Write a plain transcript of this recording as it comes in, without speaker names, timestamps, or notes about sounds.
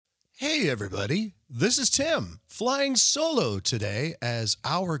Hey everybody, this is Tim, flying solo today as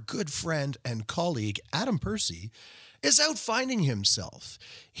our good friend and colleague Adam Percy is out finding himself.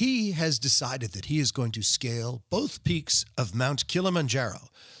 He has decided that he is going to scale both peaks of Mount Kilimanjaro,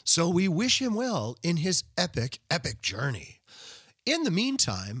 so we wish him well in his epic journey. In the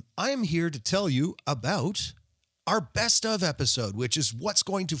meantime, I am here to tell you about our best of episode, which is what's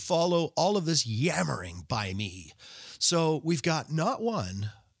going to follow all of this yammering by me. So we've got not one,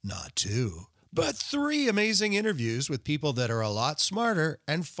 not two, but three amazing interviews with people that are a lot smarter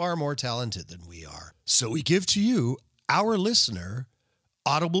and far more talented than we are. So we give to you, our listener,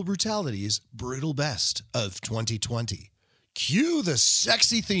 Audible Brutality's Brutal Best of 2020. Cue the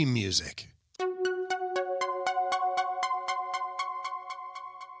sexy theme music.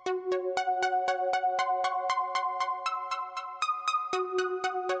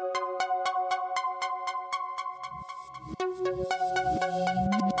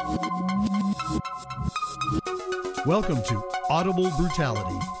 Welcome to Audible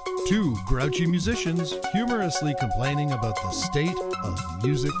Brutality, two grouchy musicians humorously complaining about the state of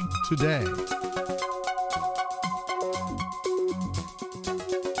music today.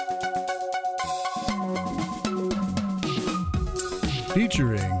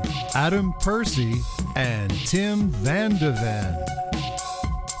 Featuring Adam Percy and Tim Van de Ven.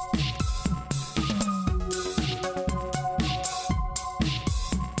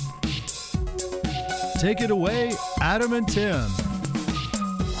 Take it away, Adam and Tim.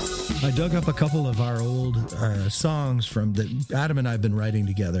 I dug up a couple of our old songs from that Adam and I have been writing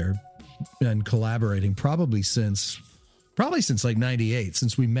together and collaborating probably since like 98,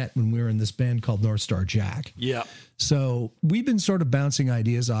 since we met when we were in this band called North Star Jack. Yeah. So we've been sort of bouncing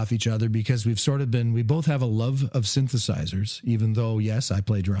ideas off each other because we both have a love of synthesizers, even though, yes, I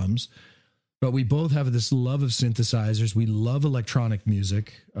play drums. But we both have this love of synthesizers. We love electronic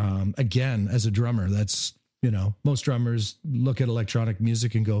music. Again, as a drummer, that's, most drummers look at electronic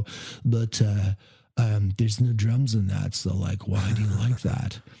music and go, but there's no drums in that. So like, why do you like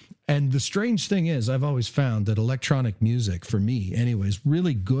that? And the strange thing is, I've always found that electronic music, for me anyways,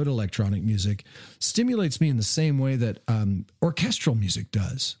 really good electronic music, stimulates me in the same way that orchestral music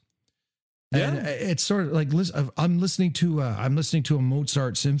does. Yeah. And it's sort of like I'm listening to a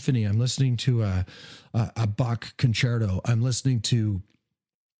Mozart symphony. I'm listening to a Bach concerto. I'm listening to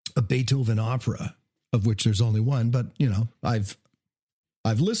a Beethoven opera, of which there's only one. But I've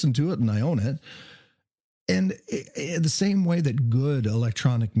listened to it and I own it. And the same way that good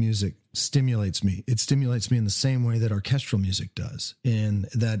electronic music stimulates me, it stimulates me in the same way that orchestral music does, in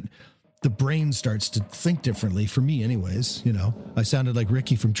that the brain starts to think differently, for me anyways. I sounded like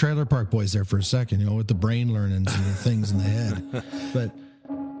Ricky from Trailer Park Boys there for a second, with the brain learning things in the head. But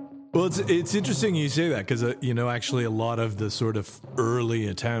well, it's interesting you say that because, actually a lot of the sort of early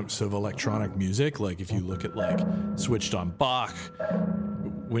attempts of electronic music, like if you look at like Switched on Bach,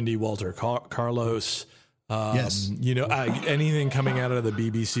 Wendy Walter Carlos, yes, anything coming out of the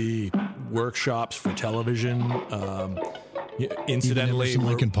BBC workshops for television, incidentally,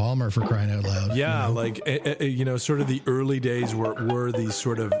 Lincoln Palmer, for crying out loud. Yeah, like sort of the early days were these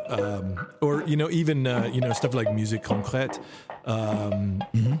sort of, or even stuff like Musique Concrète.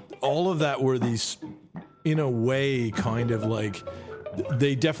 All of that were these, in a way, kind of like,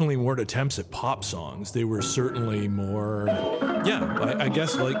 they definitely weren't attempts at pop songs. They were certainly more, I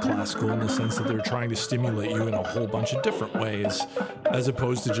guess like classical, in the sense that they're trying to stimulate you in a whole bunch of different ways, as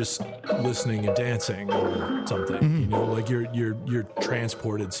opposed to just listening and dancing or something. Like you're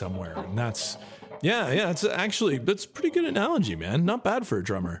transported somewhere, and that's it's actually, that's a pretty good analogy, man. Not bad for a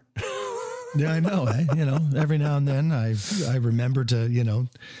drummer. Yeah, I know. Every now and then I remember to,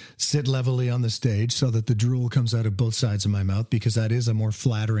 sit levelly on the stage so that the drool comes out of both sides of my mouth, because that is a more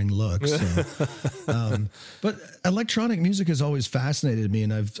flattering look. So. But electronic music has always fascinated me,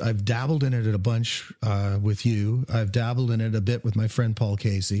 and I've dabbled in it a bunch with you. I've dabbled in it a bit with my friend Paul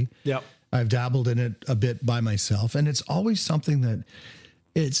Casey. Yep. I've dabbled in it a bit by myself, and it's always something that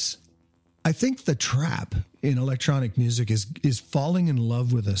I think the trap in electronic music is falling in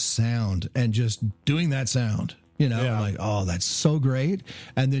love with a sound and just doing that sound, like, oh, that's so great.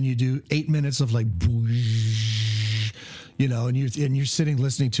 And then you do 8 minutes of like, and you're sitting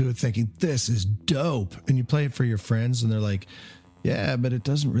listening to it thinking, this is dope. And you play it for your friends and they're like, yeah, but it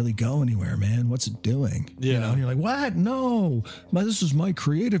doesn't really go anywhere, man. What's it doing? Yeah. And you're like, what? No, this is my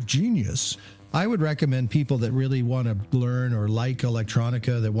creative genius. I would recommend people that really want to learn or like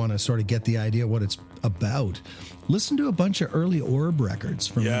electronica, that want to sort of get the idea what it's about, listen to a bunch of early Orb records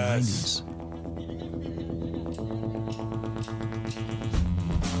from the 90s.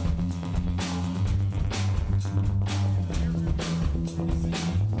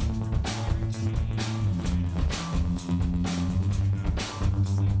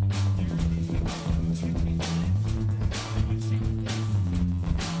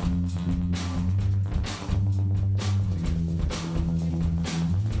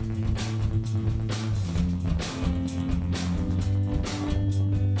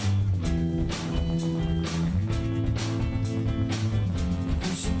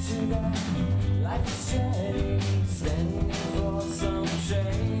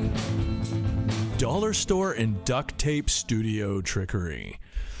 dollar store and duct tape studio trickery.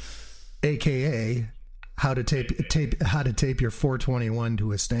 AKA how to tape your 421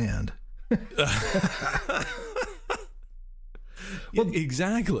 to a stand. Well,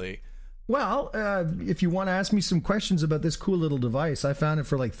 exactly. Well, if you want to ask me some questions about this cool little device, I found it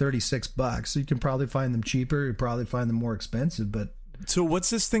for like $36. So you can probably find them cheaper. You probably find them more expensive, but. So what's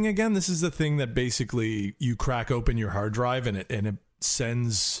this thing again? This is the thing that basically you crack open your hard drive and it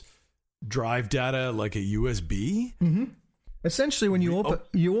sends drive data like a USB. Mm-hmm. Essentially, when you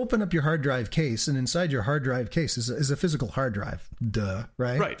open up your hard drive case, and inside your hard drive case is a physical hard drive. Duh,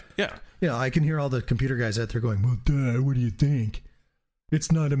 right? Right. Yeah. Yeah, I can hear all the computer guys out there going, "Well, duh. What do you think?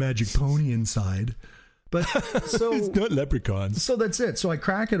 It's not a magic pony inside." But so it's not leprechauns. So that's it. So I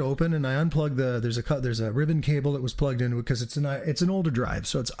crack it open and I unplug there's a ribbon cable that was plugged in because it's an older drive,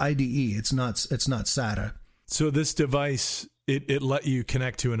 so it's IDE. It's not SATA. So this device, it let you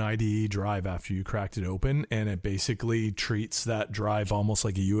connect to an IDE drive after you cracked it open, and it basically treats that drive almost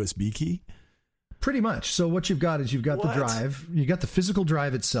like a USB key. Pretty much. So what you've got is the drive. You got the physical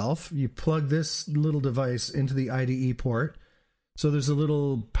drive itself. You plug this little device into the IDE port. So there's a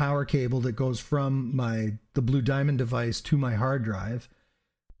little power cable that goes from the Blue Diamond device to my hard drive.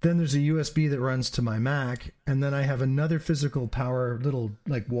 Then there's a USB that runs to my Mac, and then I have another physical power, little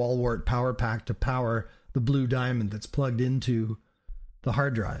like wall wart power pack to power the Blue Diamond that's plugged into the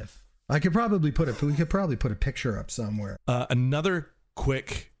hard drive. We could probably put a picture up somewhere. Another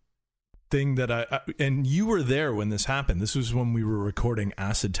quick thing that and you were there when this happened. This was when we were recording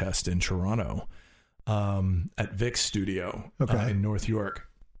Acid Test in Toronto. At Vic's studio in North York.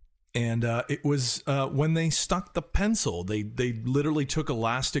 And it was when they stuck the pencil, they literally took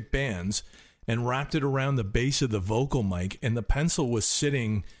elastic bands and wrapped it around the base of the vocal mic, and the pencil was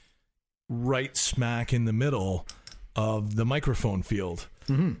sitting right smack in the middle of the microphone field.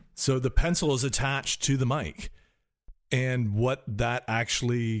 Mm-hmm. So the pencil is attached to the mic. And what that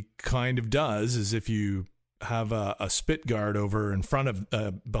actually kind of does is if you have a spit guard over in front of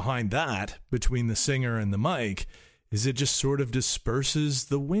behind that between the singer and the mic, is it just sort of disperses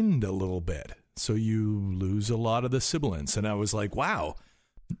the wind a little bit, so you lose a lot of the sibilance. And I was like, wow,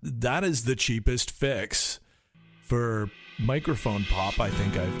 that is the cheapest fix for microphone pop I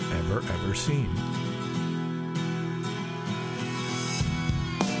think I've ever seen.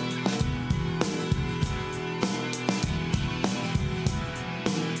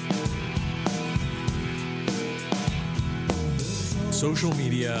 Social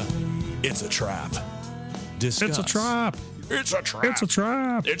media, it's a trap. Discuss. It's a trap. It's a trap. It's a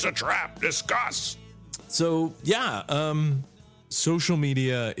trap. It's a trap. Discuss. So, yeah, social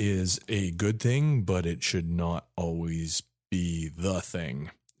media is a good thing, but it should not always be the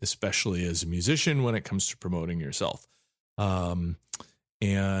thing, especially as a musician when it comes to promoting yourself. And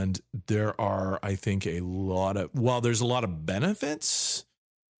there are, I think, while there's a lot of benefits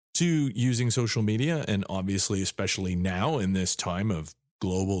to using social media, and obviously, especially now in this time of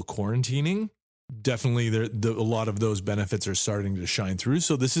global quarantining, definitely a lot of those benefits are starting to shine through.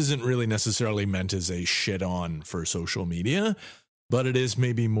 So this isn't really necessarily meant as a shit on for social media, but it is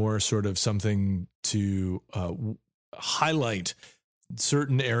maybe more sort of something to highlight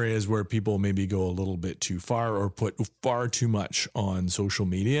certain areas where people maybe go a little bit too far or put far too much on social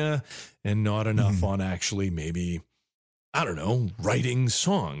media and not enough on actually maybe, I don't know, writing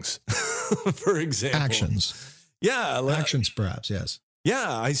songs, for example. Actions. Yeah. Actions, perhaps, yes.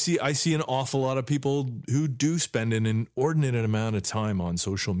 Yeah, I see an awful lot of people who do spend an inordinate amount of time on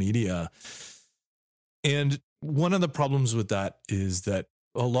social media. And one of the problems with that is that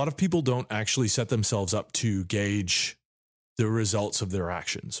a lot of people don't actually set themselves up to gauge the results of their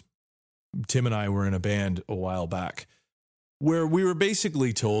actions. Tim and I were in a band a while back where we were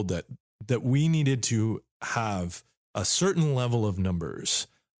basically told that we needed to have a certain level of numbers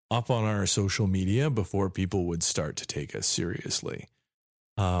up on our social media before people would start to take us seriously.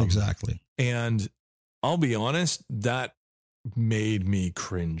 Exactly. And I'll be honest, that made me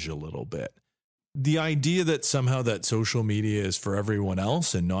cringe a little bit. The idea that somehow that social media is for everyone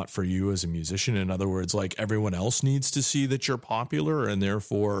else and not for you as a musician, in other words, like everyone else needs to see that you're popular and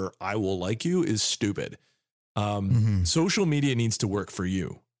therefore I will like you, is stupid. Social media needs to work for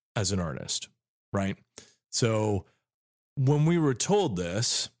you as an artist, right? So when we were told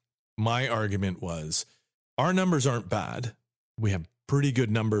this, my argument was our numbers aren't bad. We have pretty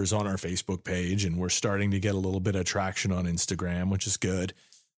good numbers on our Facebook page, and we're starting to get a little bit of traction on Instagram, which is good.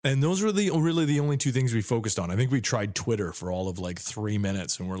 And those were really the only two things we focused on. I think we tried Twitter for all of like 3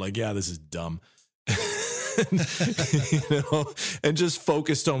 minutes, and we're like, yeah, this is dumb. And just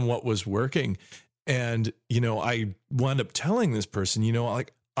focused on what was working. And, I wound up telling this person,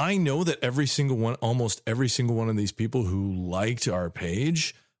 like I know that almost every single one of these people who liked our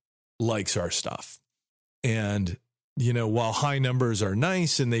page likes our stuff. And, while high numbers are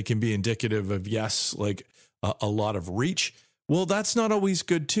nice and they can be indicative of, yes, like a lot of reach, well, that's not always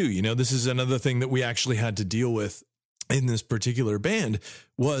good too. This is another thing that we actually had to deal with in this particular band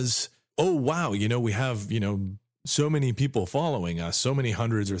was, oh, wow, we have, so many people following us, so many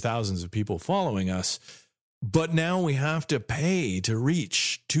hundreds or thousands of people following us, but now we have to pay to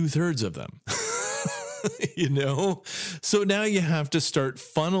reach 2/3 of them, So now you have to start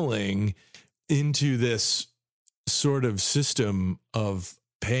funneling into this sort of system of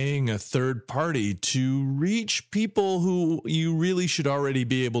paying a third party to reach people who you really should already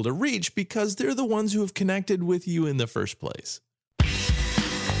be able to reach because they're the ones who have connected with you in the first place.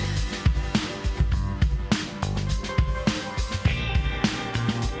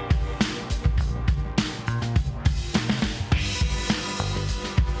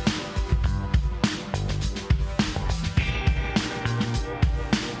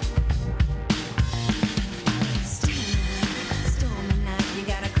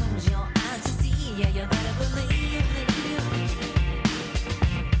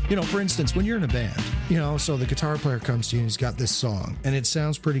 For instance, when you're in a band, so the guitar player comes to you and he's got this song and it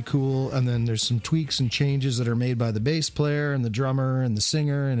sounds pretty cool. And then there's some tweaks and changes that are made by the bass player and the drummer and the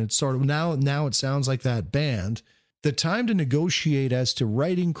singer. And it's sort of now it sounds like that band. The time to negotiate as to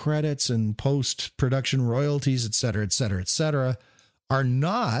writing credits and post-production royalties, et cetera, are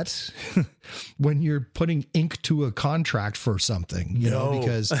not when you're putting ink to a contract for something,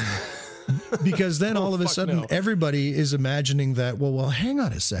 because then all of a sudden everybody is imagining that, well, hang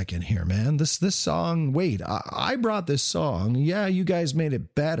on a second here, man. This song, wait, I brought this song. Yeah, you guys made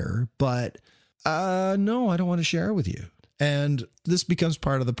it better, but no, I don't want to share it with you. And this becomes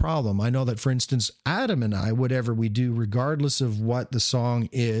part of the problem. I know that, for instance, Adam and I, whatever we do, regardless of what the song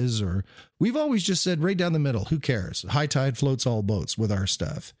is, or we've always just said right down the middle, who cares? High tide floats all boats with our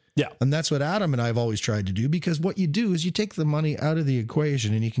stuff. Yeah. And that's what Adam and I have always tried to do, because what you do is you take the money out of the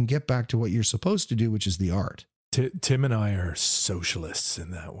equation and you can get back to what you're supposed to do, which is the art. Tim and I are socialists in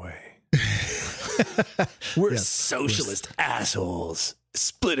that way. We're socialist assholes,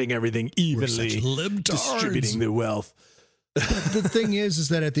 splitting everything evenly, distributing the wealth. The thing is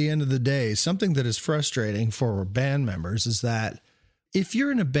that at the end of the day, something that is frustrating for band members is that if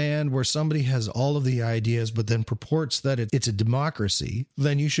you're in a band where somebody has all of the ideas, but then purports that it's a democracy,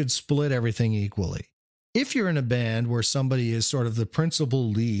 then you should split everything equally. If you're in a band where somebody is sort of the principal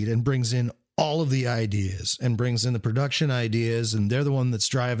lead and brings in all of the ideas and brings in the production ideas and they're the one that's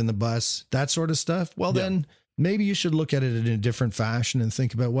driving the bus, that sort of stuff, well, then maybe you should look at it in a different fashion and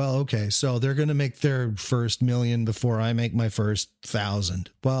think about, well, okay, so they're going to make their first million before I make my first 1,000.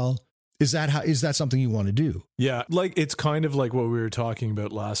 Well, is that something you want to do? Yeah, like it's kind of like what we were talking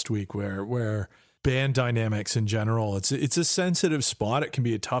about last week, where band dynamics in general, it's a sensitive spot. It can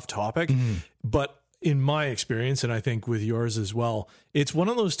be a tough topic, but in my experience, and I think with yours as well, it's one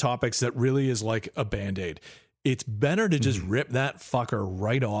of those topics that really is like a Band-Aid. It's better to just rip that fucker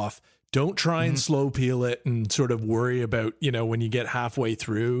right off. Don't try and slow peel it and sort of worry about, when you get halfway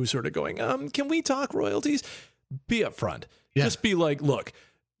through sort of going, can we talk royalties? Be upfront. Yeah. Just be like, look,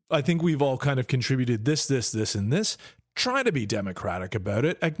 I think we've all kind of contributed this, and this. Try to be democratic about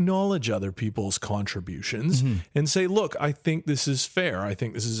it. Acknowledge other people's contributions and say, look, I think this is fair. I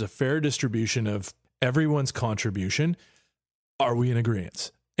think this is a fair distribution of everyone's contribution. Are we in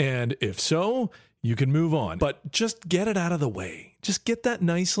agreement? And if so, you can move on. But just get it out of the way. Just get that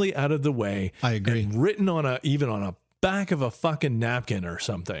nicely out of the way. I agree. And written even on a back of a fucking napkin or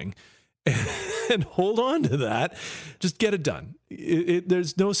something. And hold on to that. Just get it done.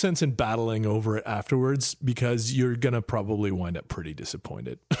 There's no sense in battling over it afterwards because you're going to probably wind up pretty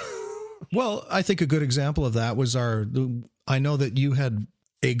disappointed. Well, I think a good example of that was I know that you had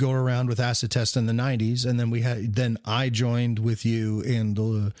a go around with Acid Test in the 90s. And then I joined with you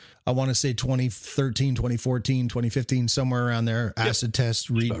in, I want to say 2013, 2014, 2015, somewhere around there, Acid Test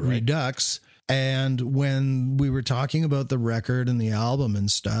Redux. And when we were talking about the record and the album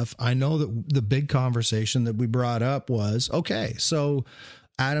and stuff, I know that the big conversation that we brought up was, okay, so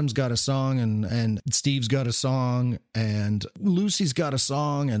Adam's got a song and Steve's got a song and Lucy's got a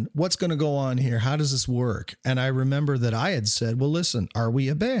song, and what's going to go on here? How does this work? And I remember that I had said, well, listen, are we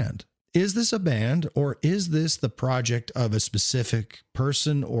a band? Is this a band, or is this the project of a specific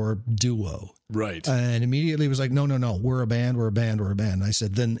person or duo? Right. And immediately it was like, no, we're a band. And I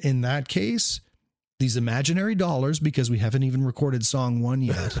said, then in that case, these imaginary dollars, because we haven't even recorded song 1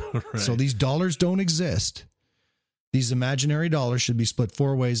 yet. Right. So these dollars don't exist. These imaginary dollars should be split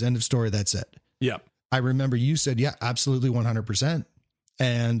 4 ways. End of story. That's it. Yeah. I remember you said, yeah, absolutely 100%.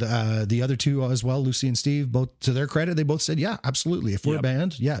 And the other two as well, Lucy and Steve, both to their credit, they both said, yeah, absolutely. If we're a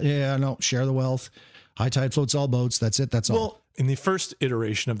band, no, share the wealth. High tide floats all boats. That's it. That's all. Well, in the first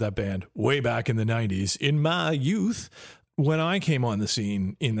iteration of that band, way back in the 90s, in my youth, when I came on the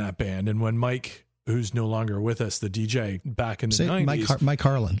scene in that band, and when Mike, who's no longer with us, the DJ back in the 90s. Mike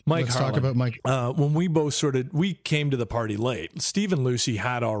Harlan. Let's talk about Mike. When we both we came to the party late. Steve and Lucy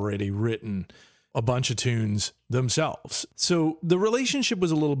had already written a bunch of tunes themselves. So the relationship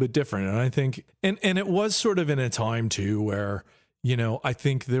was a little bit different. And I think, and it was sort of in a time too, where, you know, I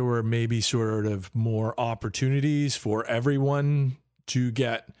think there were maybe sort of more opportunities for everyone to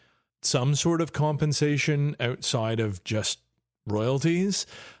get some sort of compensation outside of just royalties.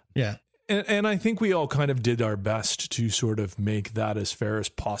 Yeah. And I think we all kind of did our best to sort of make that as fair as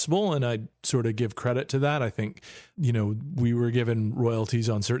possible. And I sort of give credit to that. I think, you know, we were given royalties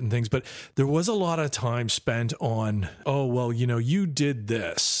on certain things, but there was a lot of time spent on, oh, well, you know, you did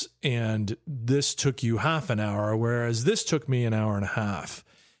this and this took you half an hour, whereas this took me an hour and a half.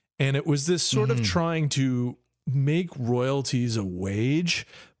 And it was this sort of trying to make royalties a wage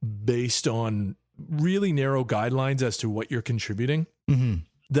based on really narrow guidelines as to what you're contributing.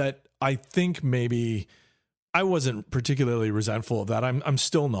 That I think maybe I wasn't particularly resentful of that. I'm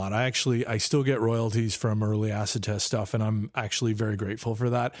still not. I still get royalties from early acid test stuff, and I'm actually very grateful for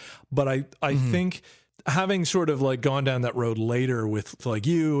that. But I think having sort of like gone down that road later with like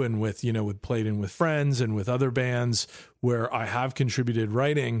you and with, you know, with Played In With Friends and with other bands where I have contributed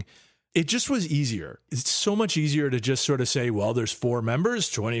writing, it just was easier. It's so much easier to just sort of say, well, there's 4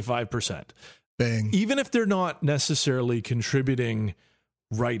 members, 25%. Bang. Even if they're not necessarily contributing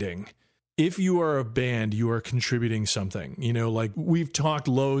writing, if you are a band, you are contributing something. You know, like we've talked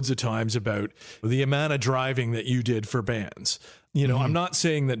loads of times about the amount of driving that you did for bands. You know, I'm not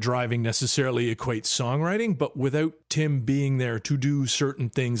saying that driving necessarily equates songwriting, but without Tim being there to do certain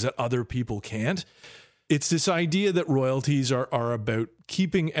things that other people can't, it's this idea that royalties are about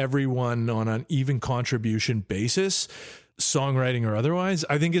keeping everyone on an even contribution basis, songwriting or otherwise,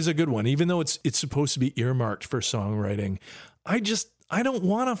 I think is a good one. Even though it's supposed to be earmarked for songwriting, I don't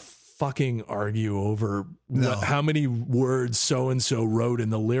want to fucking argue over how many words so-and-so wrote in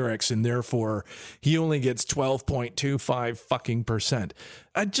the lyrics, and therefore he only gets 12.25 fucking %.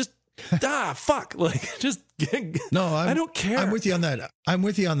 I just, fuck, like just, I don't care. I'm with you on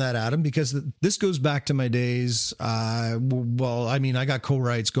that, Adam, because this goes back to my days. Well, I mean, I got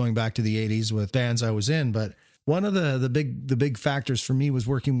co-writes going back to the 80s with bands I was in, but one of the big factors for me was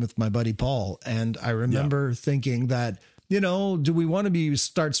working with my buddy Paul. And I remember thinking that, you know, do we want to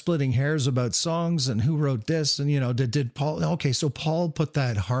start splitting hairs about songs and who wrote this? And, you know, did Paul, okay, so Paul put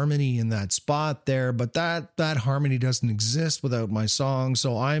that harmony in that spot there, but that harmony doesn't exist without my song.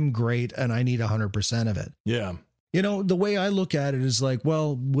 So I'm great and I need 100% of it. Yeah. You know, the way I look at it is like,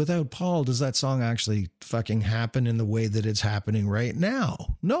 well, without Paul, does that song actually fucking happen in the way that it's happening right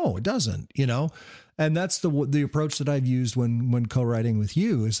now? No, it doesn't, you know? And that's the approach that I've used when co-writing with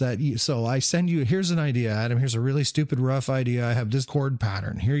you is that, so I send you, here's an idea, Adam, here's a really stupid, rough idea. I have this chord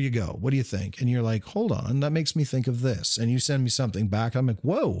pattern. Here you go. What do you think? And you're like, hold on, that makes me think of this. And you send me something back. I'm like,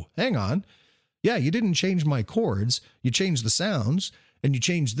 whoa, hang on. Yeah, you didn't change my chords. You changed the sounds and you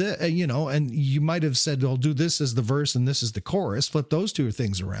changed the, you know, and you might have said, I'll do this as the verse and this is the chorus, flip those two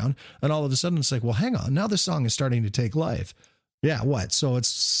things around. And all of a sudden it's like, well, hang on, now the song is starting to take life. Yeah, what? So it's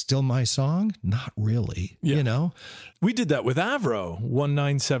still my song? Not really, you know? We did that with Avro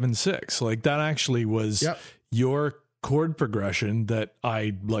 1976. Like that actually was your chord progression that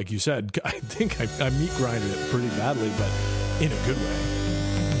I, like you said, I think I meat grinded it pretty badly, but in a good way.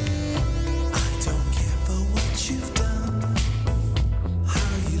 I don't care for what you've done,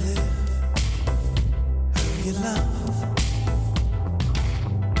 how you live, who you love.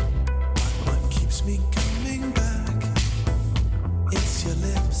 But what keeps me coming back? It's your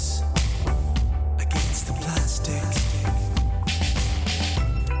lips against the plastic.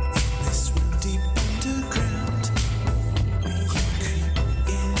 In this room deep underground, where you creep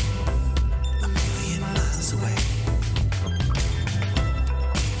in 1,000,000 miles away.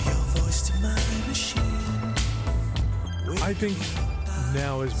 Give your voice to my machine. I think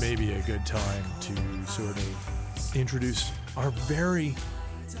now is maybe a good time to sort of introduce our very,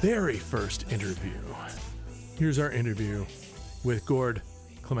 very first interview. Here's our interview with Gord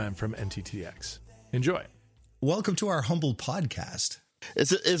Clement from NTTX. Enjoy. Welcome to our humble podcast.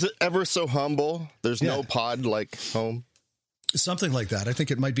 Is it ever so humble? There's no pod like home. Something like that. I think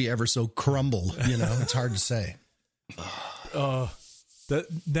it might be ever so crumble. You know, it's hard to say.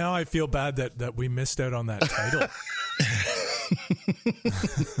 Now I feel bad that we missed out on that title.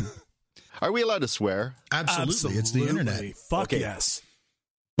 Are we allowed to swear? Absolutely. It's the internet. Fuck yes.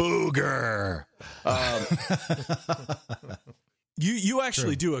 Booger. You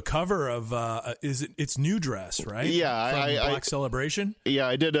actually do a cover of it's New Dress, right? Yeah, From Black Celebration. Yeah,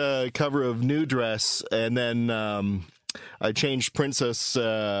 I did a cover of New Dress, and then I changed Princess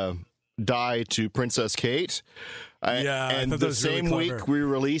Di to Princess Kate. I And thought that the was really same clever. week we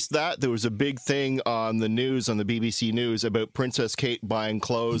released that, there was a big thing on the news, on the BBC News, about Princess Kate buying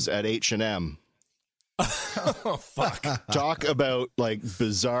clothes at H&M. Oh fuck! Talk about like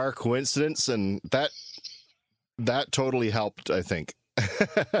bizarre coincidence, and that totally helped, I think.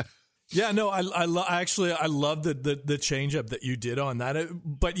 Yeah, no, I love the change up that you did on that,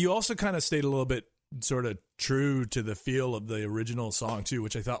 but you also kind of stayed a little bit sort of true to the feel of the original song too,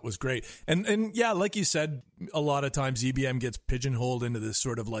 which I thought was great. And yeah, like you said, a lot of times EBM gets pigeonholed into this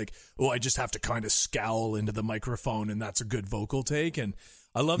sort of like, oh, I just have to kind of scowl into the microphone and that's a good vocal take. And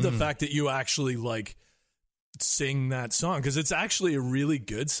I love the fact that you actually like sing that song, because it's actually a really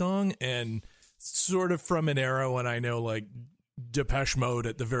good song, and sort of from an era when I know like Depeche Mode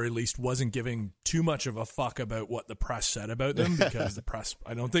at the very least wasn't giving too much of a fuck about what the press said about them, because the press,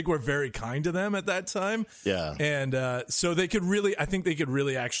 I don't think, were very kind to them at that time. Yeah. And so they could really, I think they could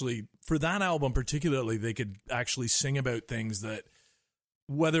really actually, for that album particularly, they could actually sing about things that,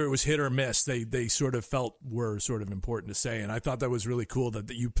 whether it was hit or miss, they sort of felt were sort of important to say. And I thought that was really cool that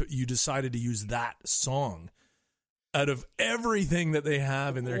you decided to use that song out of everything that they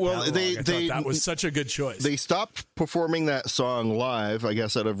have in their catalog. I thought that was such a good choice. They stopped performing that song live, I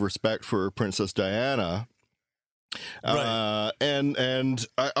guess, out of respect for Princess Diana. Right. And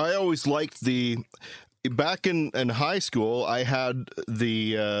I always liked back in high school, I had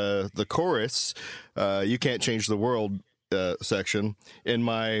the chorus, "You Can't Change the World" section in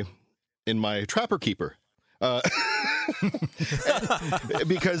my Trapper Keeper.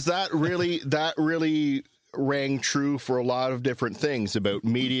 Because that really rang true for a lot of different things about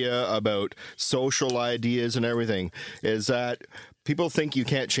media, about social ideas and everything, is that people think you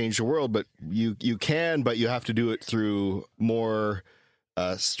can't change the world, but you can, but you have to do it through more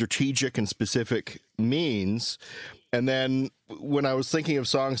strategic and specific means. And then when I was thinking of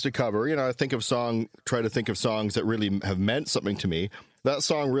songs to cover, I try to think of songs that really have meant something to me. That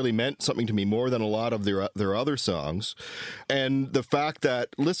song really meant something to me more than a lot of their other songs. And the fact that,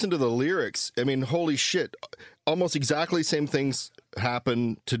 listen to the lyrics, I mean, holy shit, almost exactly same things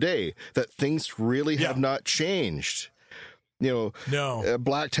happen today, that things really have not changed. No.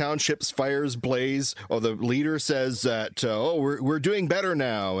 Black townships, fires blaze. Oh, the leader says that, we're doing better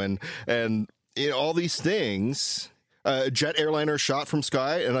now. And all these things. A jet airliner shot from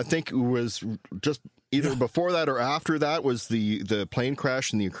sky, and I think it was just either before that or after that was the plane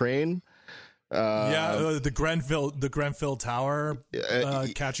crash in the Ukraine. The Grenfell Tower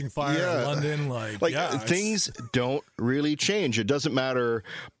catching fire in London. Things don't really change. It doesn't matter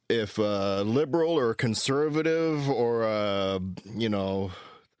if liberal or conservative or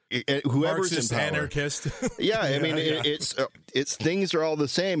whoever's Marxist, in power. Anarchist. I mean, it's things are all the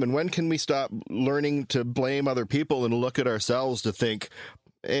same. And when can we stop learning to blame other people and look at ourselves to think,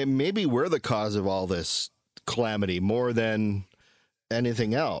 hey, maybe we're the cause of all this calamity more than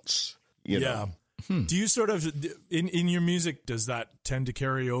anything else? You know? Do you sort of in your music, does that tend to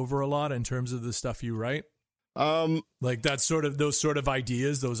carry over a lot in terms of the stuff you write? Like that sort of those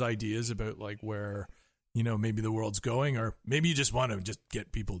ideas about like where, maybe the world's going, or maybe you just want to just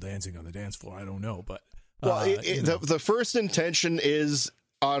get people dancing on the dance floor. I don't know, but the first intention is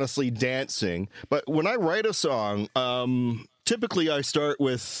honestly dancing. But when I write a song, typically I start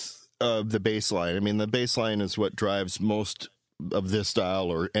with the bass line. I mean, the bass line is what drives most of this style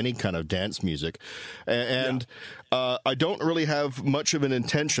or any kind of dance music. And I don't really have much of an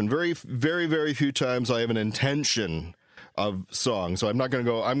intention. Very, very, very few times I have an intention of song. So I'm not going to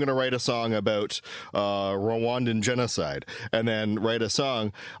go, I'm going to write a song about Rwandan genocide and then write a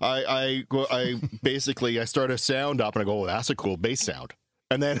song. I basically start a sound up and I go, oh, that's a cool bass sound.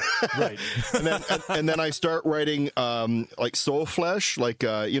 And then, and then I start writing like soul flesh, like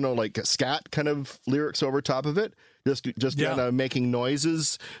like scat kind of lyrics over top of it. Just kind of making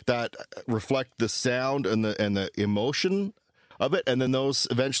noises that reflect the sound and the emotion of it, and then those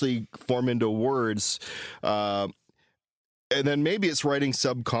eventually form into words. And then maybe it's writing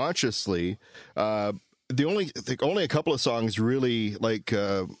subconsciously. Only a couple of songs really, like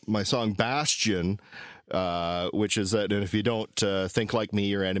my song Bastion, which is that, and if you don't think like me,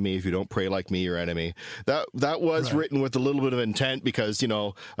 your enemy. If you don't pray like me, your enemy. That was written with a little bit of intent because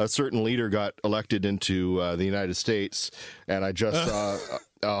a certain leader got elected into the United States, and I just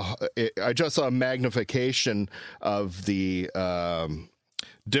saw a magnification of the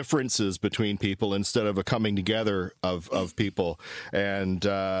differences between people instead of a coming together of people. And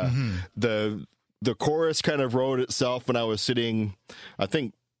the chorus kind of wrote itself when I was sitting, I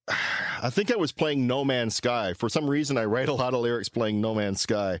think I was playing No Man's Sky. For some reason, I write a lot of lyrics playing No Man's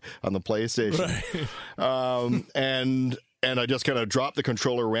Sky on the PlayStation. Right. And I just kind of dropped the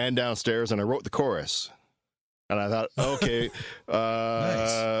controller, ran downstairs, and I wrote the chorus. And I thought, okay,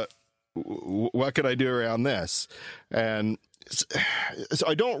 nice. What could I do around this? And so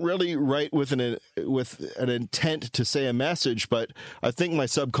I don't really write with an intent to say a message, but I think my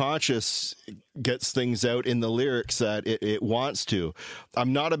subconscious gets things out in the lyrics that it wants to.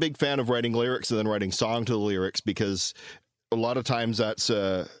 I'm not a big fan of writing lyrics and then writing song to the lyrics, because a lot of times that's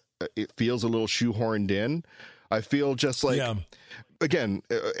it feels a little shoehorned in. I feel just like, again,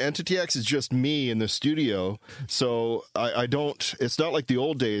 Entity X is just me in the studio, so I don't. It's not like the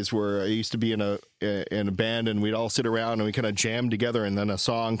old days where I used to be in a band and we'd all sit around and we kind of jam together, and then a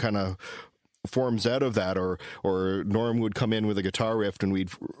song kind of forms out of that, or Norm would come in with a guitar riff and we'd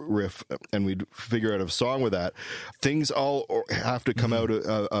figure out a song with that. Things all have to come out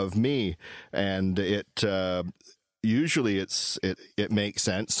of me, and it usually it makes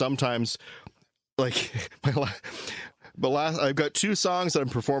sense. Sometimes, like I've got 2 songs that I'm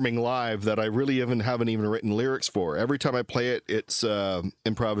performing live that I really haven't even written lyrics for. Every time I play it, it's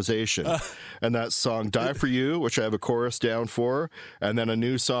improvisation. And that song "Die for You," which I have a chorus down for, and then a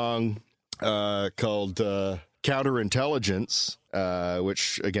new song called "Counterintelligence,"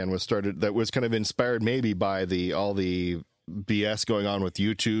 which again was kind of inspired maybe by all the BS going on with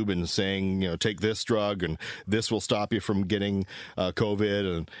YouTube and saying, take this drug and this will stop you from getting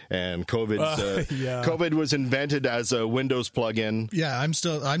COVID, and COVID was invented as a Windows plugin. Yeah, I'm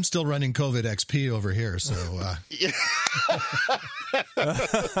still running COVID XP over here, so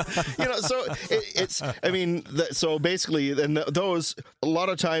so basically, and those, a lot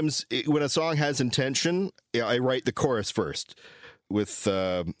of times when a song has intention, I write the chorus first. With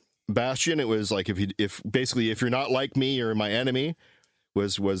Bastion, it was like if you're not like me, you're my enemy,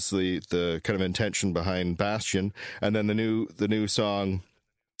 was the kind of intention behind Bastion. And then the new song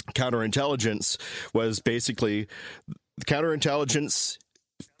Counterintelligence was basically counterintelligence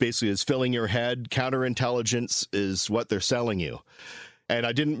is filling your head. Counterintelligence is what they're selling you. And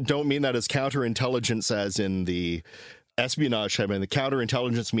I don't mean that as counterintelligence as in the espionage type. I mean, the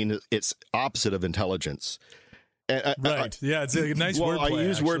counterintelligence means it's opposite of intelligence. Right. Yeah, it's a nice wordplay. I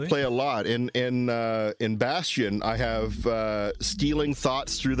use wordplay a lot. In Bastion, I have stealing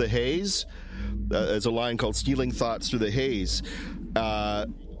thoughts through the haze. There's a line called "Stealing thoughts through the haze,"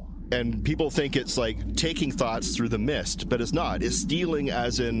 and people think it's like taking thoughts through the mist, but it's not. It's stealing,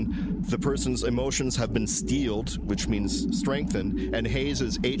 as in the person's emotions have been steeled, which means strengthened, and haze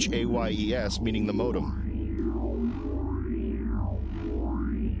is HAYES, meaning the modem.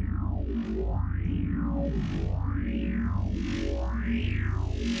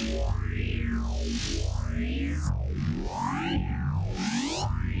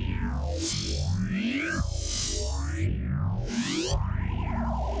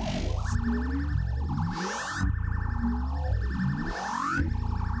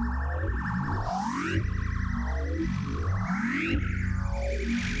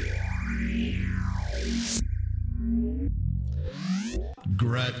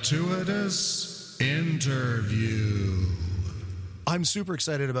 Gratuitous interview. I'm super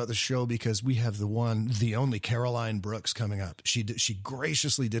excited about the show because we have the only Caroline Brooks coming up. She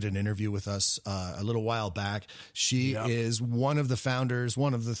graciously did an interview with us a little while back. She is one of the founders,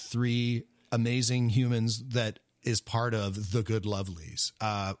 one of the 3 amazing humans that is part of The Good Lovelies,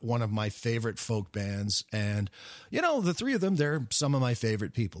 one of my favorite folk bands. And, the 3 of them, they're some of my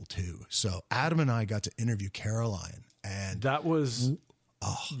favorite people too. So Adam and I got to interview Caroline, and that was...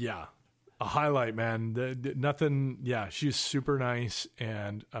 a highlight, man. Nothing. Yeah, she's super nice,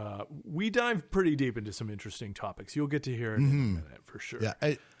 and we dive pretty deep into some interesting topics. You'll get to hear it in a minute for sure.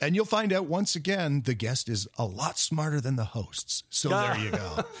 Yeah, and you'll find out once again the guest is a lot smarter than the hosts. So there you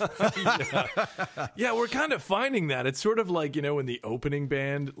go. Yeah, we're kind of finding that. It's sort of like when the opening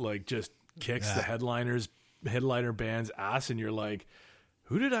band just kicks the headliner band's ass, and you're like,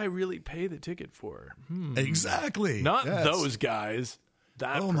 who did I really pay the ticket for? Exactly. Not those guys.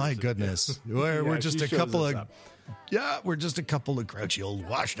 My goodness. We're just a couple of grouchy old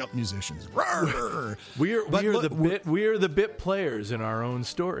washed up musicians. We are the bit players in our own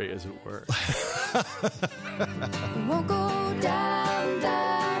story, as it were. We won't go down,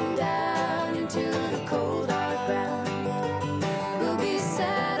 down, down into the cold hard ground. We'll be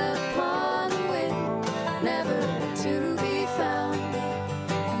set upon the wind, never to be found.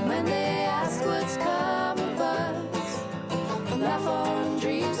 And when they ask what's come of us, laugh on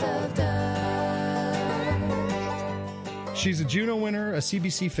dreams. She's a Juno winner, a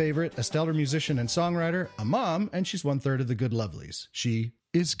CBC favorite, a stellar musician and songwriter, a mom, and she's 1/3 of the Good Lovelies. She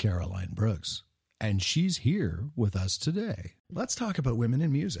is Caroline Brooks, and she's here with us today. Let's talk about women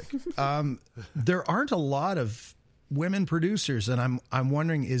in music. There aren't a lot of women producers, and I'm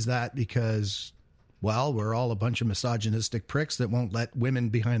wondering, is that because, well, we're all a bunch of misogynistic pricks that won't let women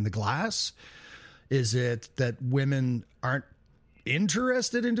behind the glass? Is it that women aren't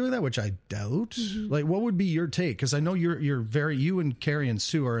interested in doing that, which I doubt? Like, what would be your take? Because I know you and Carrie and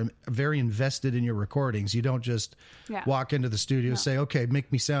Sue are very invested in your recordings. You don't just walk into the studio, say, okay,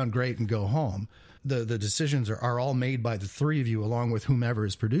 make me sound great, and go home. The decisions are all made by the three of you, along with whomever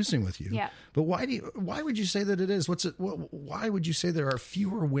is producing with you. Yeah. But why would you say that it is? Why would you say there are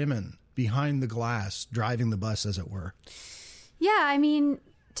fewer women behind the glass driving the bus, as it were? Yeah, I mean,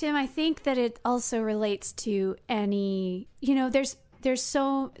 Tim, I think that it also relates to any, there's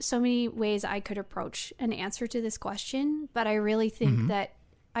so many ways I could approach an answer to this question, but I really think that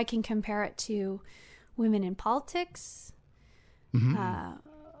I can compare it to women in politics,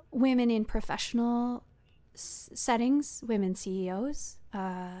 women in professional settings, women CEOs.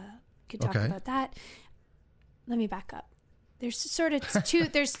 Could talk about that. Let me back up. There's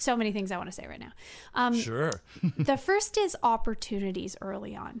so many things I want to say right now. Sure. The first is opportunities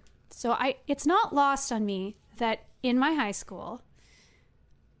early on. So it's not lost on me that in my high school,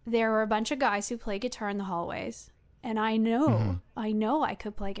 there were a bunch of guys who play guitar in the hallways. And I know I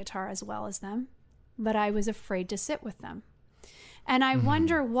could play guitar as well as them, but I was afraid to sit with them. And I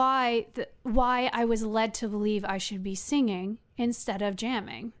wonder why I was led to believe I should be singing instead of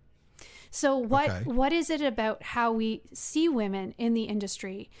jamming. So what is it about how we see women in the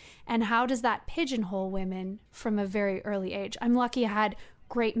industry, and how does that pigeonhole women from a very early age? I'm lucky I had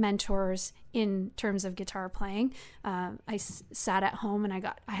great mentors in terms of guitar playing. I sat at home and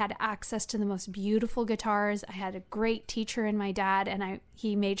I had access to the most beautiful guitars. I had a great teacher in my dad, and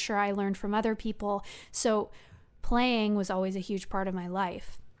he made sure I learned from other people. So playing was always a huge part of my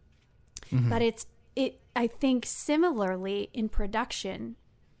life. But I think similarly in production,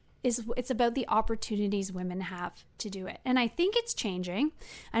 it's about the opportunities women have to do it. And I think it's changing.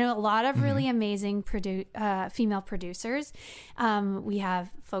 I know a lot of really amazing female producers. We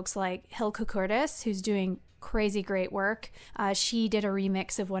have folks like Hilke Curtis, who's doing crazy great work. She did a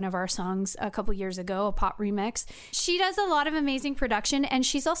remix of one of our songs a couple years ago, a pop remix. She does a lot of amazing production, and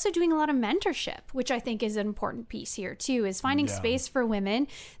she's also doing a lot of mentorship, which I think is an important piece here too, is finding space for women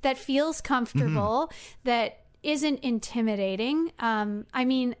that feels comfortable, that isn't intimidating. I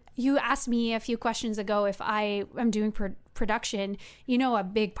mean, you asked me a few questions ago if I am doing production. A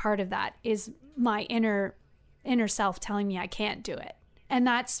big part of that is my inner self telling me I can't do it. And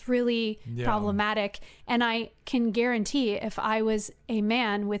that's really problematic. And I can guarantee if I was a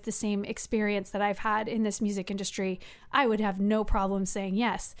man with the same experience that I've had in this music industry, I would have no problem saying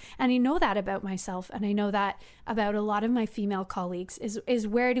yes. And I know that about myself. And I know that about a lot of my female colleagues is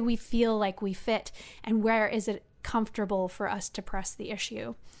where do we feel like we fit, and where is it comfortable for us to press the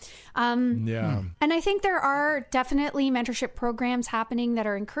issue. And I think there are definitely mentorship programs happening that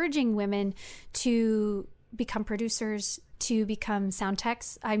are encouraging women to become producers, to become sound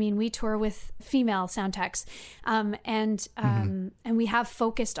techs. I mean, we tour with female sound techs, and we have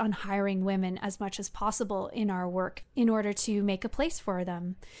focused on hiring women as much as possible in our work in order to make a place for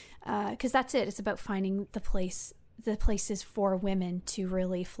them. Because that's it. It's about finding the places for women to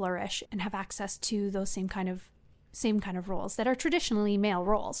really flourish and have access to those same kind of roles that are traditionally male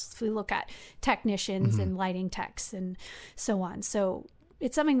roles. If we look at technicians and lighting techs and so on. So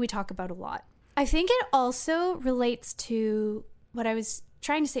it's something we talk about a lot. I think it also relates to what I was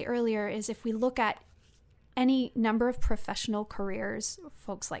trying to say earlier, is if we look at any number of professional careers,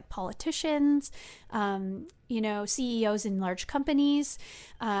 folks like politicians, CEOs in large companies,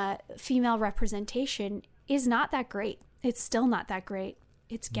 female representation is not that great. It's still not that great.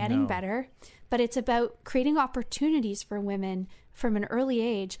 It's getting better, but it's about creating opportunities for women from an early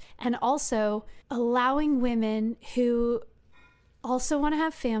age, and also allowing women who also want to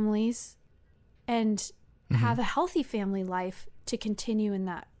have families and have a healthy family life to continue in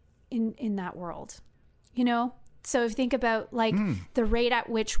that world, So if you think about the rate at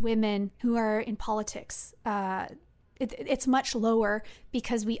which women who are in politics, it's much lower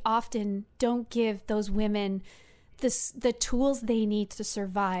because we often don't give those women the tools they need to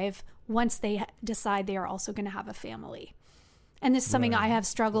survive once they decide they are also going to have a family. And this is something I have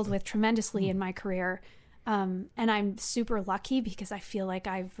struggled with tremendously in my career. And I'm super lucky because I feel like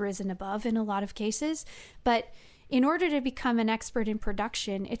I've risen above in a lot of cases. But in order to become an expert in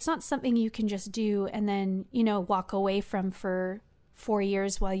production, it's not something you can just do and then, walk away from for 4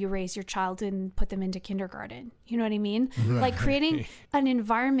 years while you raise your child and put them into kindergarten. You know what I mean? Like creating an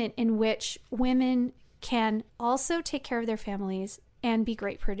environment in which women can also take care of their families and be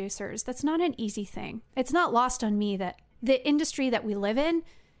great producers. That's not an easy thing. It's not lost on me that the industry that we live in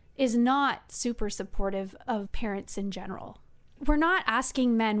is not super supportive of parents in general. We're not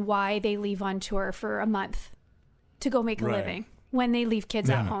asking men why they leave on tour for a month to go make a living when they leave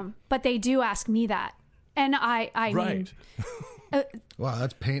kids at home, but they do ask me that. And I mean, Wow,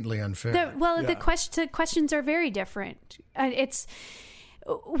 that's patently unfair. the questions are very different.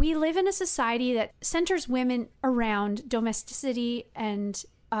 We live in a society that centers women around domesticity and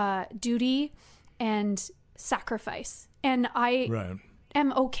duty and sacrifice. And I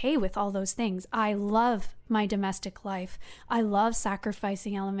am okay with all those things. I love my domestic life. I love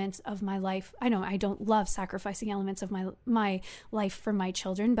sacrificing elements of my life. I know I don't love sacrificing elements of my life for my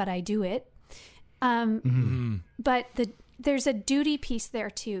children, but I do it. But there's a duty piece there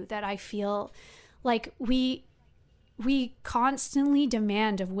too that I feel like we constantly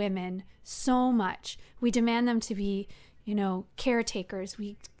demand of women so much. We demand them to be, caretakers.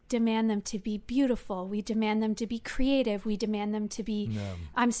 We demand them to be beautiful. We demand them to be creative. We demand them to be,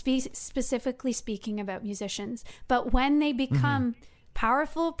 I'm specifically speaking about musicians, but when they become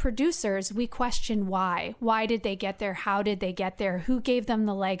powerful producers, we question why. Why did they get there? How did they get there? Who gave them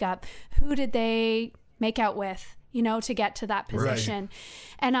the leg up? Who did they make out with, to get to that position?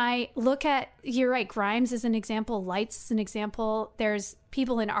 And I look at, you're right, Grimes is an example, Lights is an example. There's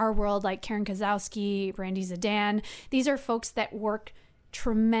people in our world like Karen Kozowski, Randy Zidane. These are folks that work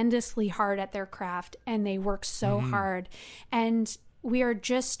tremendously hard at their craft, and they work so hard. And we are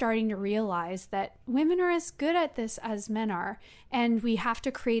just starting to realize that women are as good at this as men are. And we have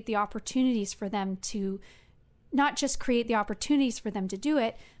to create the opportunities for them to not just create the opportunities for them to do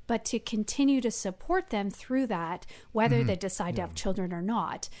it, but to continue to support them through that, whether they decide to have children or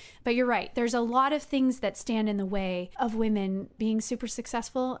not. But you're right. There's a lot of things that stand in the way of women being super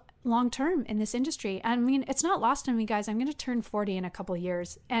successful long-term in this industry. I mean, it's not lost on me, guys. I'm going to turn 40 in a couple of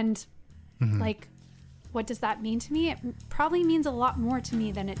years. And what does that mean to me? It probably means a lot more to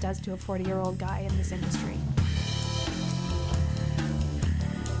me than it does to a 40-year-old guy in this industry.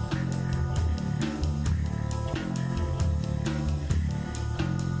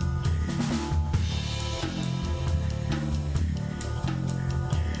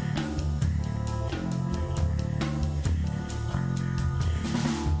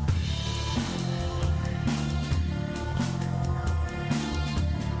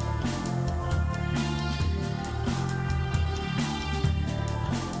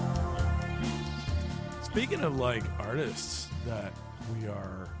 Speaking of artists that we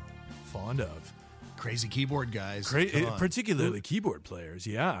are fond of, Crazy keyboard guys, particularly keyboard players,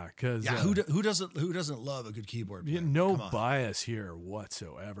 because who doesn't love a good keyboard player? No bias here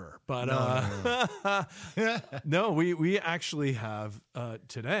whatsoever. But no, we actually have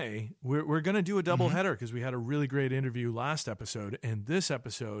today. We're going to do a double header because we had a really great interview last episode, and this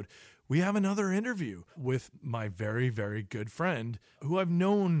episode we have another interview with my very, very good friend who I've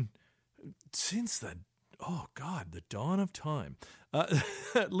known since the dawn of time.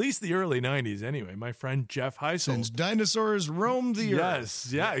 At least the early 90s anyway. My friend Jeff Heisel. Since dinosaurs roamed the earth.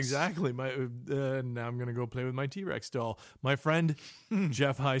 Yes, exactly. Now I'm going to go play with my T-Rex doll. My friend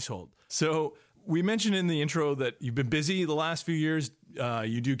Jeff Heisel. So we mentioned in the intro that you've been busy the last few years.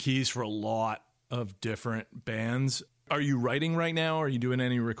 You do keys for a lot of different bands. Are you writing right now? Are you doing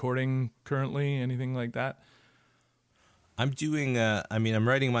any recording currently? Anything like that? I'm doing, I'm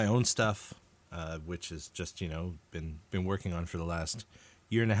writing my own stuff. Which is just, been working on for the last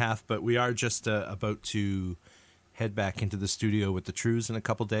year and a half. But we are just about to head back into the studio with the Trews in a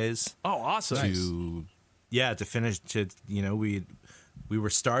couple days. Oh, awesome. To finish, we were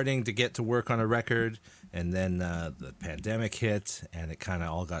starting to get to work on a record, and then the pandemic hit, and it kind of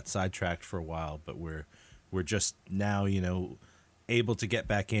all got sidetracked for a while. But we're just now, able to get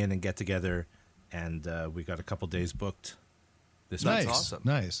back in and get together, and we got a couple days booked this week. Nice. Awesome.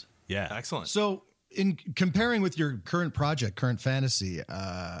 Nice. Yeah. Excellent. So in comparing with your current project, Current Fantasy,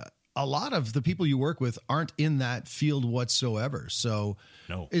 a lot of the people you work with aren't in that field whatsoever. So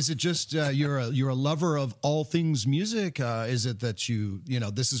no. Is it just you're a lover of all things music? Is it that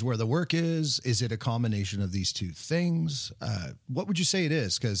this is where the work is? Is it a combination of these two things? What would you say it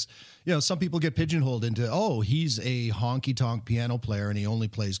is? Because some people get pigeonholed into, he's a honky tonk piano player and he only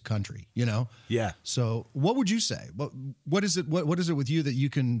plays country. Yeah. So what would you say? What is it? What is it with you that you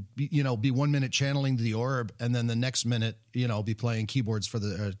can be 1 minute channeling the orb and then the next minute be playing keyboards for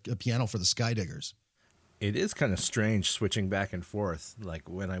the piano for the Skydiggers? It is kind of strange switching back and forth. Like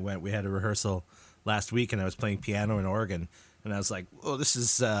when we had a rehearsal last week and I was playing piano and organ, And I was like, oh, this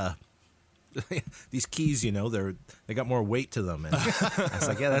is these keys, you know, they got more weight to them. And I was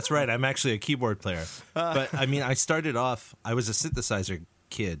like, yeah, that's right. I'm actually a keyboard player. But I mean, I started off, I was a synthesizer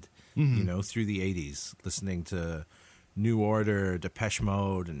kid, you know, through the 80s, listening to New Order, Depeche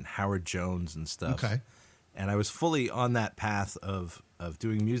Mode, and Howard Jones and stuff. Okay. And I was fully on that path of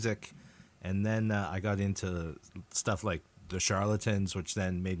doing music. And then I got into stuff like the Charlatans, which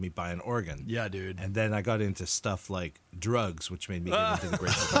then made me buy an organ. Yeah, dude. And then I got into stuff like drugs, which made me get into the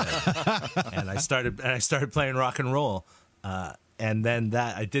Grateful Dead. And I started playing rock and roll. And then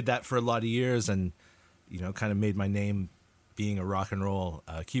I did that for a lot of years, and you know, kind of made my name being a rock and roll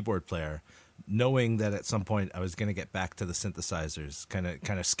keyboard player, knowing that at some point I was going to get back to the synthesizers. Kind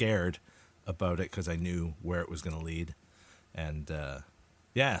of scared about it because I knew where it was going to lead. And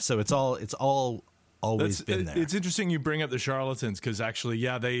yeah, so it's all always been there. It's interesting you bring up the Charlatans, because actually,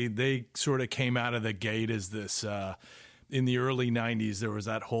 yeah, they sort of came out of the gate as this, in the early 90s, there was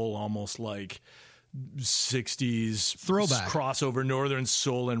that whole almost like 60s throwback crossover Northern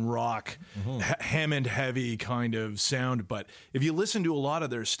soul and rock, Hammond heavy kind of sound. But if you listen to a lot of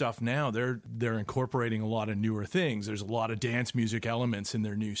their stuff now, they're incorporating a lot of newer things. There's a lot of dance music elements in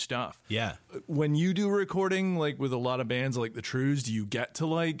their new stuff. Yeah. When you do recording, like with a lot of bands like the Trues, do you get to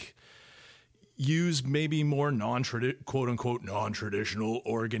like use maybe more quote unquote non-traditional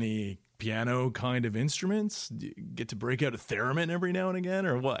organy piano kind of instruments? Do you get to break out a theremin every now and again,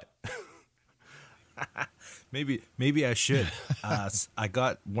 or what? Maybe I should. I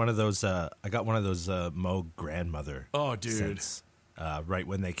got one of those Moog Grandmother. Oh, dude! Synths, right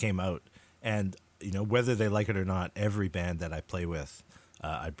when they came out, and you know, whether they like it or not, every band that I play with,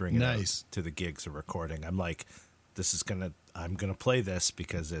 I bring it out to the gigs or recording. I'm like, I'm gonna play this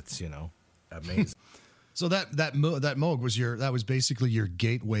because it's, you know, amazing. So that Moog was basically your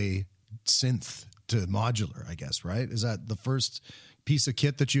gateway synth to modular, I guess, right? Is that the first piece of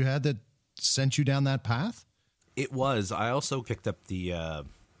kit that you had that sent you down that path? It was. I also picked up the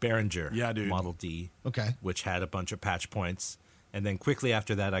Behringer Model D, which had a bunch of patch points, and then quickly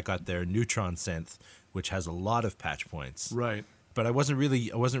after that, I got their Neutron synth, which has a lot of patch points. Right. But I wasn't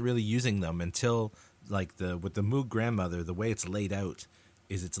really using them until like with the Moog Grandmother. The way it's laid out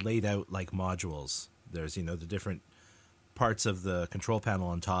is it's laid out like modules. There's, you know, the different parts of the control panel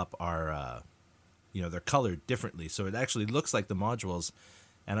on top are, you know, they're colored differently, so it actually looks like the modules.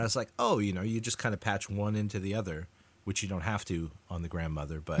 And I was like, oh, you know, you just kind of patch one into the other, which you don't have to on the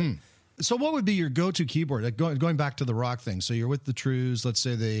Grandmother. But So what would be your go-to keyboard? Like going back to the rock thing. So you're with the Trues. Let's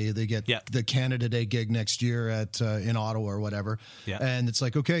say they get the Canada Day gig next year at in Ottawa or whatever. Yeah. And it's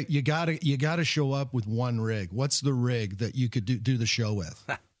like, okay, you gotta show up with one rig. What's the rig that you could do the show with?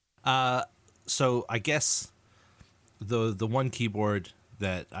 So I guess the one keyboard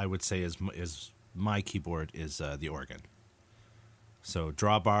that I would say is my keyboard is the organ. So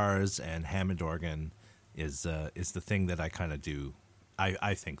drawbars and Hammond organ is the thing that I kind of do.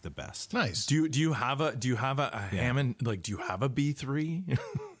 I think the best. Nice. Do you have a Hammond, like, do you have a B3?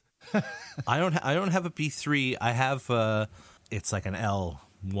 I don't have a B3. I have it's like an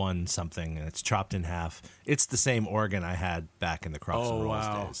L1 something, and it's chopped in half. It's the same organ I had back in the Crocs and Rolls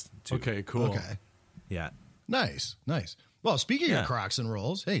days too. Okay, cool. Okay. Yeah. Nice. Well, speaking of Crocs and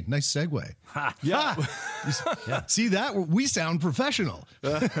Rolls, hey, nice segue. Yeah. See that? We sound professional.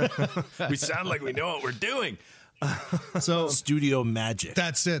 We sound like we know what we're doing. So studio magic.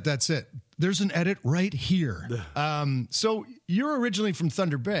 That's it. There's an edit right here. So you're originally from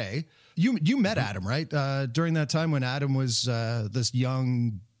Thunder Bay. You met Adam, right? During that time when Adam was this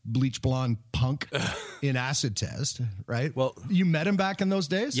young bleach blonde punk in Acid Test, right? Well, you met him back in those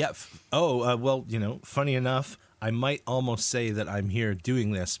days? Yeah. Well, you know, funny enough, I might almost say that I'm here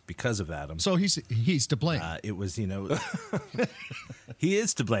doing this because of Adam. So he's to blame. It was, you know, he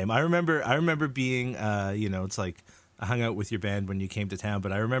is to blame. I remember being, you know, it's like I hung out with your band when you came to town,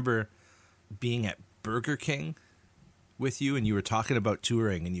 but I remember being at Burger King with you, and you were talking about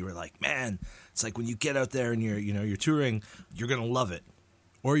touring, and you were like, man, it's like when you get out there and you're touring, you're gonna love it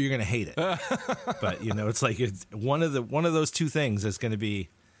or you're gonna hate it. But you know, it's like one of those two things is gonna be,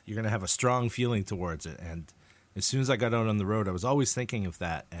 you're gonna have a strong feeling towards it. And as soon as I got out on the road, I was always thinking of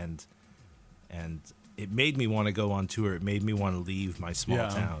that, and it made me want to go on tour. It made me want to leave my small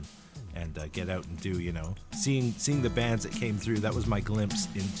town and get out and do, you know, seeing the bands that came through. That was my glimpse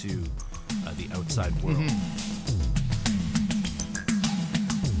into the outside world. Mm-hmm.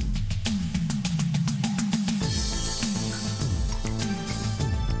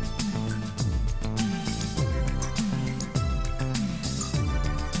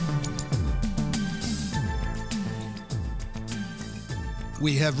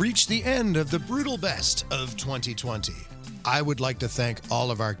 We have reached the end of the brutal best of 2020. I would like to thank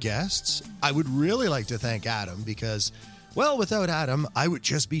all of our guests. I would really like to thank Adam because, well, without Adam, I would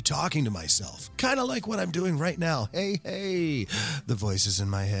just be talking to myself. Kind of like what I'm doing right now. Hey, the voices in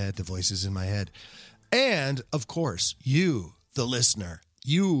my head, the voices in my head. And, of course, you, the listener,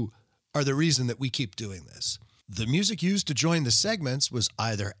 you are the reason that we keep doing this. The music used to join the segments was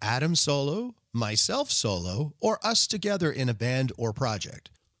either Adam solo, myself solo, or us together in a band or project,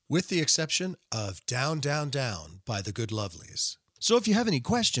 with the exception of Down, Down, Down by the Good Lovelies. So if you have any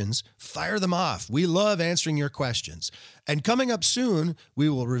questions, fire them off. We love answering your questions. And coming up soon, we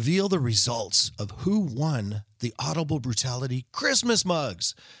will reveal the results of who won the Audible Brutality Christmas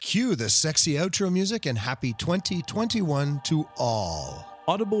mugs. Cue the sexy outro music and happy 2021 to all.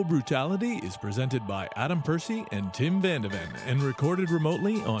 Audible Brutality is presented by Adam Percy and Tim Vandeven and recorded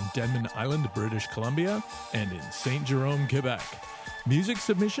remotely on Denman Island, British Columbia and in Saint Jerome, Quebec. Music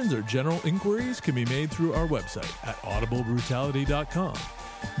submissions or general inquiries can be made through our website at audiblebrutality.com.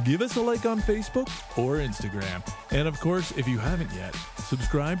 Give us a like on Facebook or Instagram. And of course, if you haven't yet,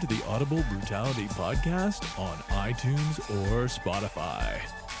 subscribe to the Audible Brutality podcast on iTunes or Spotify.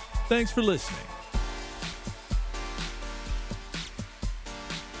 Thanks for listening.